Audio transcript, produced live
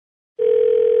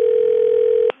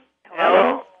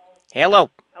Hello.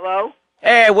 Hello?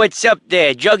 Hey, what's up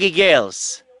there, Juggy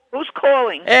Gales? Who's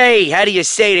calling? Hey, how do you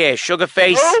say there,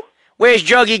 Sugarface? Who? Where's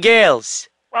Juggy Gales?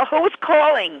 Well, who's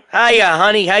calling? Hiya,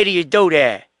 honey. How do you do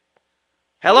there?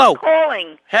 Hello. Who's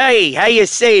calling? Hey, how you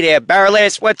say there, barrel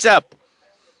ass? What's up?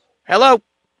 Hello.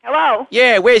 Hello?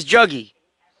 Yeah, where's Juggy?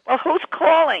 Well, who's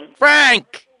calling?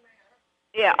 Frank.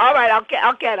 Yeah, all right,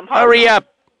 I'll get him. Hold Hurry on.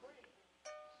 up,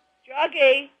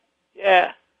 Juggy.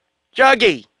 Yeah,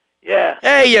 Juggy. yeah.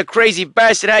 Hey, you crazy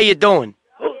bastard. How you doing?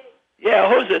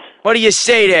 Yeah, who's this? What do you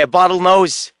say there,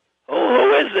 bottlenose?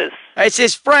 Who is this? It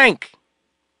says Frank.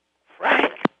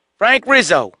 Frank? Frank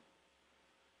Rizzo.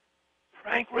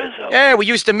 Frank Rizzo? Yeah, we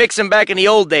used to mix him back in the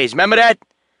old days. Remember that?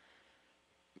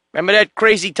 Remember that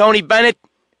crazy Tony Bennett?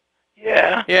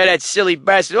 Yeah. Yeah, that silly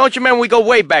bastard. Don't you remember we go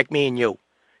way back, me and you?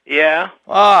 Yeah.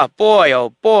 Oh, boy, oh,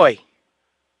 boy.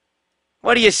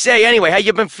 What do you say anyway? How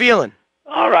you been feeling?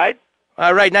 All right.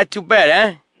 All right, not too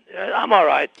bad, huh? I'm all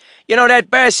right. You know, that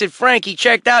bastard Frank, he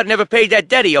checked out and never paid that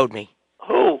debt he owed me.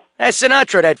 Who? That's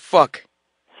Sinatra, that fuck.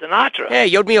 Sinatra? Yeah,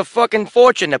 he owed me a fucking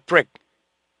fortune, the prick.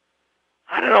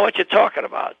 I don't know what you're talking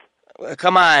about.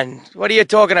 Come on. What are you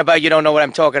talking about? You don't know what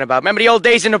I'm talking about. Remember the old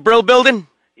days in the Brill building?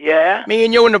 Yeah? Me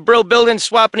and you in the Brill building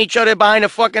swapping each other behind the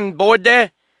fucking board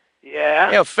there?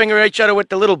 Yeah? Yeah, finger each other with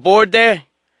the little board there?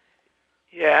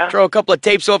 Yeah? Throw a couple of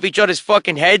tapes off each other's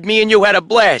fucking head. Me and you had a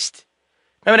blast.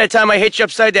 Remember that time I hit you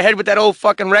upside the head with that old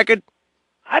fucking record?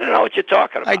 I don't know what you're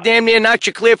talking about. I damn near knocked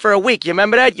you clear for a week. You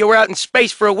remember that? You were out in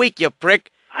space for a week, you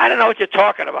prick. I don't know what you're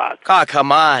talking about. Oh,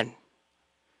 come on.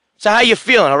 So how you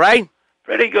feeling, all right?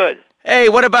 Pretty good. Hey,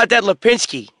 what about that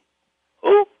Lipinski?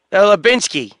 Who? The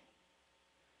Lipinski.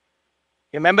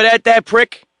 You remember that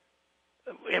prick?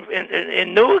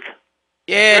 In Newark?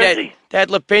 Yeah, Jersey? that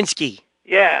Lipinski.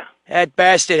 Yeah. That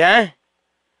bastard, huh?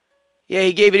 Yeah,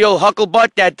 he gave you the old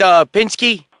Hucklebuck, that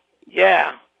Pinsky.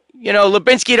 Yeah. You know,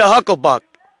 Lipinski the Hucklebuck.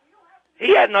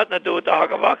 He had nothing to do with the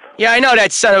Hucklebuck. Yeah, I know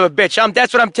that son of a bitch.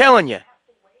 That's what I'm telling you.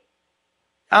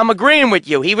 I'm agreeing with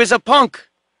you. He was a punk.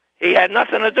 He had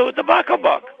nothing to do with the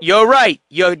Hucklebuck. You're right.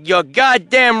 You're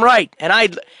goddamn right.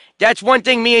 And that's one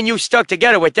thing me and you stuck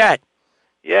together with that.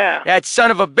 Yeah. That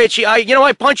son of a bitch.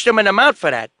 I punched him in the mouth for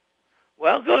that.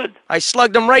 Well, good. I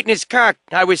slugged him right in his cock.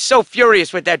 I was so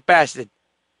furious with that bastard.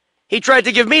 He tried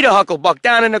to give me the Hucklebuck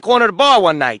down in the corner of the bar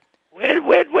one night. Where'd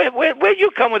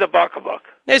you come with the Hucklebuck?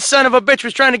 This son of a bitch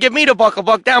was trying to give me the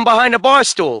Hucklebuck down behind the bar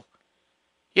stool.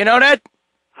 You know that?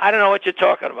 I don't know what you're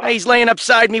talking about. He's laying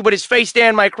upside me with his face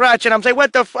down my crotch, and I'm saying,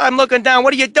 what the f... I'm looking down.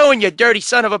 What are you doing, you dirty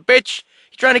son of a bitch?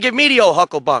 He's trying to give me the old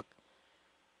Hucklebuck.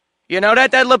 You know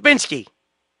that? That Lipinski.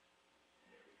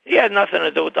 He had nothing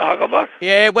to do with the Hucklebuck.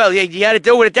 Yeah, well, he had to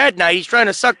do with it that night. He's trying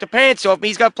to suck the pants off me.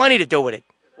 He's got plenty to do with it.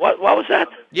 What was that?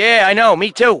 Yeah, I know.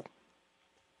 Me too.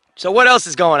 So what else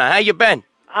is going on? How you been?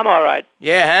 I'm all right.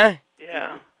 Yeah, huh?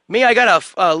 Yeah. Me, I got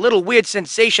a little weird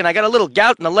sensation. I got a little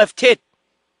gout in the left tit.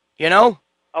 You know?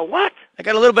 A what? I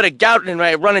got a little bit of gout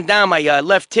running down my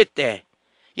left tit there.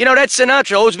 You know, that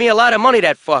Sinatra owes me a lot of money,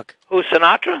 that fuck. Who,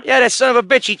 Sinatra? Yeah, that son of a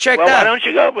bitch. He checked out. Well, why don't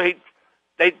you go?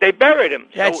 They buried him.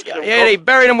 Yeah, they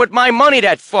buried him with my money,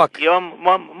 that fuck. Your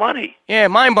money? Yeah,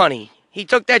 my money. He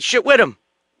took that shit with him.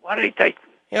 Why did he take?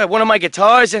 Yeah, one of my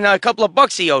guitars and a couple of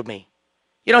bucks he owed me.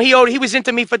 You know, he was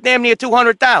into me for damn near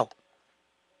 200,000.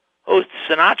 Who,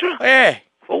 Sinatra? Yeah.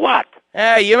 For what?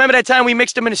 You remember that time we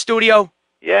mixed him in the studio?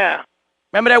 Yeah.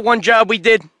 Remember that one job we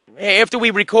did? Hey, after we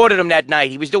recorded him that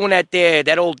night, he was doing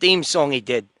that old theme song he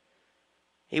did.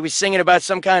 He was singing about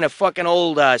some kind of fucking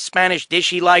old Spanish dish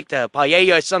he liked,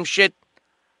 paella or some shit.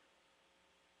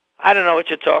 I don't know what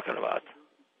you're talking about.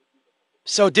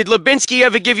 So did Lipinski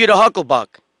ever give you the Hucklebuck?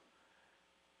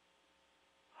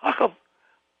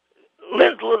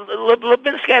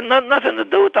 Lipinski had nothing to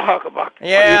do with the Hucklebuck.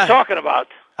 Yeah. What are you talking about?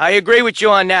 I agree with you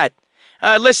on that.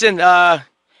 Listen,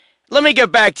 let me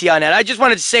get back to you on that. I just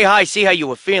wanted to say hi, see how you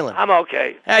were feeling. I'm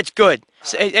okay. That's good.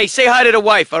 Hey, say hi to the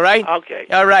wife, all right? Okay.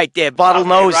 All right there,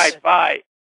 bottlenose. Okay, right, bye.